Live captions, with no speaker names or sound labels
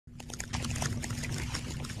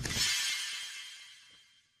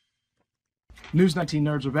News 19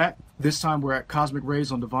 nerds are back. This time we're at Cosmic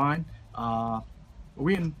Rays on Divine. Are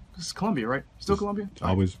we in, this is Columbia, right? Still Columbia?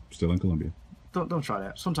 Always still in Columbia. Don't try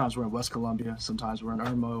that. Sometimes we're in West Columbia. Sometimes we're in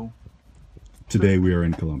Irmo. Today we are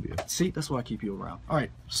in Columbia. See, that's why I keep you around. All right,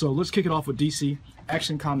 so let's kick it off with DC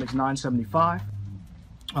Action Comics 975.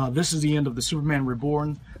 This is the end of the Superman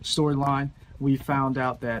Reborn storyline. We found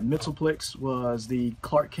out that Mxyzptlk was the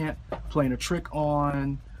Clark Kent playing a trick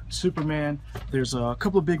on Superman. There's a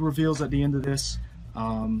couple of big reveals at the end of this.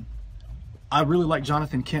 I really like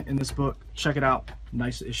Jonathan Kent in this book. Check it out.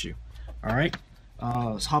 Nice issue. All right,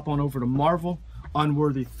 let's hop on over to Marvel.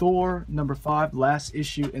 Unworthy Thor, number 5, last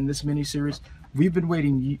issue in this miniseries. We've been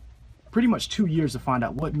waiting pretty much 2 years to find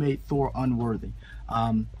out what made Thor unworthy.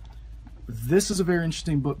 This is a very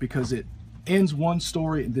interesting book because it ends one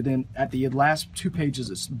story and then at the last 2 pages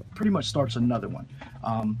it pretty much starts another one.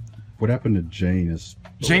 What happened to Jane?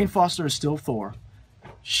 Jane Foster is still Thor.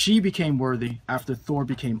 She became worthy after Thor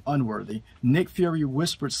became unworthy. Nick Fury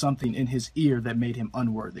whispered something in his ear that made him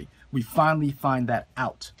unworthy. We finally find that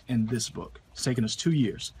out in this book. It's taken us 2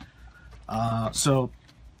 years. So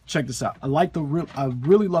check this out. I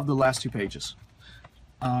really love the last 2 pages.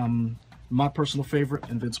 My personal favorite,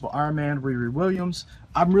 Invincible Iron Man, Riri Williams.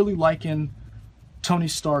 I'm really liking Tony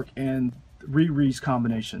Stark and Riri's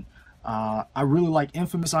combination. I really like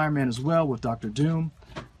Infamous Iron Man as well with Dr. Doom.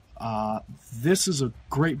 This is a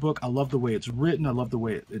great book. I love the way it's written. I love the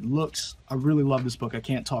way it looks. I really love this book. I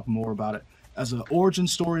can't talk more about it. As an origin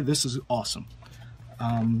story, this is awesome.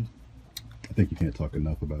 I think you can't talk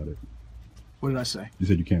enough about it. What did I say? You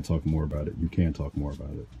said you can't talk more about it. You can talk more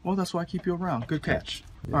about it. Well, that's why I keep you around. Good catch.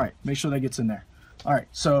 Yeah. All right, make sure that gets in there. All right,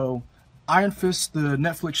 so Iron Fist, the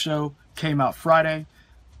Netflix show, came out Friday.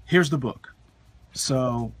 Here's the book.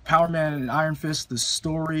 So Power Man and Iron Fist, the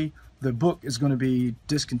story, the book is going to be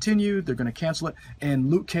discontinued. They're going to cancel it.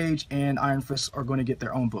 And Luke Cage and Iron Fist are going to get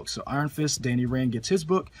their own book. So Iron Fist, Danny Rand gets his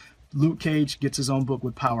book. Luke Cage gets his own book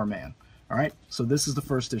with Power Man. All right, so this is the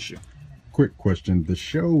first issue. Quick question. The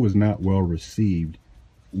show was not well received.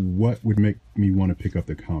 What would make me want to pick up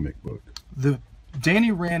the comic book? The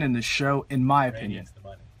Danny Rand in the show, in my opinion,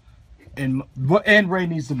 and Ray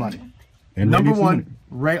needs the money. And number 1,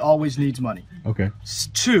 Ray always needs money. Okay.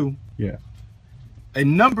 2, yeah.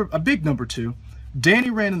 A big number 2,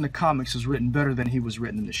 Danny Rand in the comics is written better than he was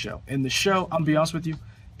written in the show. In the show, I'm gonna be honest with you,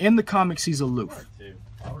 in the comics he's aloof.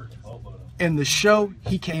 In the show,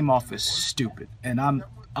 he came off as stupid, and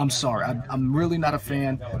I'm sorry. I'm really not a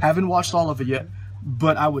fan. Haven't watched all of it yet,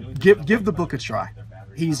 but I would give the book a try.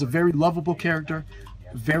 He's a very lovable character,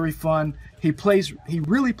 very fun. He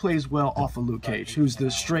really plays well off of Luke Cage, who's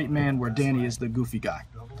the straight man, where Danny is the goofy guy.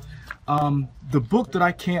 The book that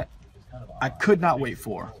I could not wait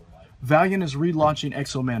for. Valiant is relaunching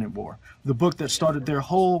X-O Manowar, the book that started their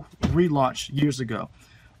whole relaunch years ago.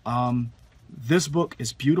 This book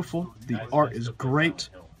is beautiful. The art is great.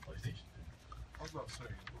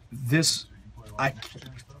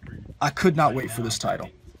 I could not wait for this title.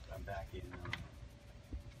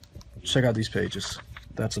 Check out these pages.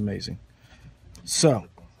 That's amazing. So,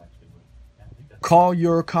 call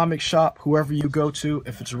your comic shop, whoever you go to.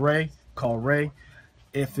 If it's Ray, call Ray.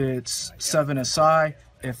 If it's 7SI,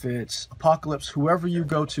 if it's Apocalypse, whoever you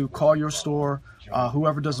go to, call your store.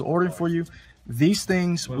 Whoever does the ordering for you. These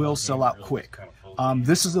things will sell out quick.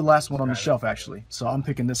 This is the last one on the shelf, actually, so I'm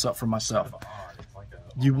picking this up for myself.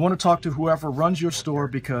 You want to talk to whoever runs your store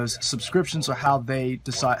because subscriptions are how they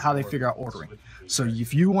figure out ordering. So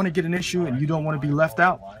if you want to get an issue and you don't want to be left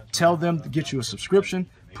out, tell them to get you a subscription,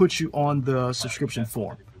 put you on the subscription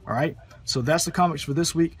form. All right, so that's the comics for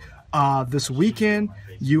this week. This weekend,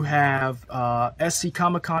 you have SC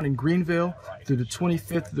Comic Con in Greenville through the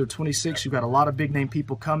 25th through the 26th. You've got a lot of big name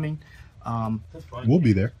people coming. We'll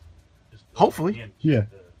be there. Hopefully. Yeah.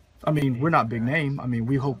 I mean, we're not big name. I mean,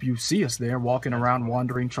 we hope you see us there, walking around,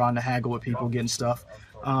 wandering, trying to haggle with people, getting stuff.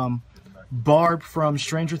 Barb from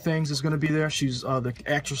Stranger Things is going to be there. She's the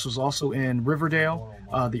actress was also in Riverdale,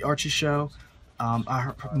 the Archie show.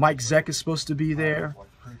 Mike Zeck is supposed to be there.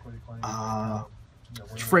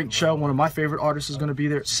 Frank Cho, one of my favorite artists, is going to be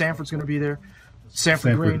there. Sanford's going to be there.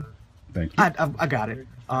 Sanford Green. Thank you. I got it.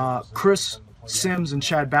 Chris Sims and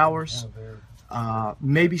Chad Bowers.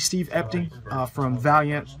 Maybe Steve Epting from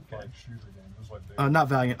Valiant. Not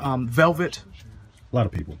Valiant. Velvet. A lot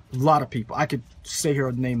of people. A lot of people. I could stay here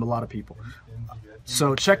and name a lot of people.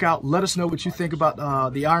 So check out. Let us know what you think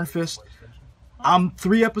about the Iron Fist. I'm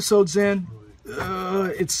 3 episodes in.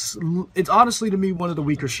 It's honestly, to me, one of the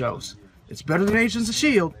weaker shows. It's better than Agents of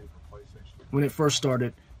S.H.I.E.L.D. when it first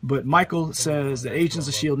started. But Michael says that Agents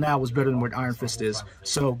of S.H.I.E.L.D. now is better than what Iron Fist is.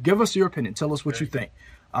 So give us your opinion. Tell us what you think.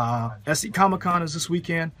 SE Comic Con is this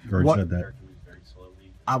weekend. You already said that.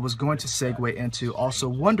 I was going to segue into also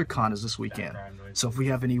WonderCon is this weekend. So if we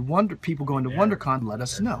have any people going to WonderCon, let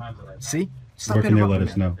us know. See? Stop Where can they let interrupting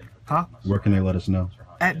us me. know? Huh? Where can they let us know?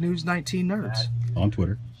 At News19Nerds. On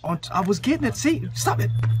Twitter. I was getting it. See? Stop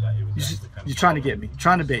it. You're trying to get me.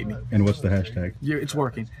 Trying to bait me. And what's the hashtag? It's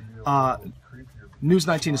working.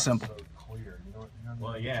 News19 is simple.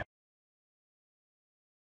 Well, yeah.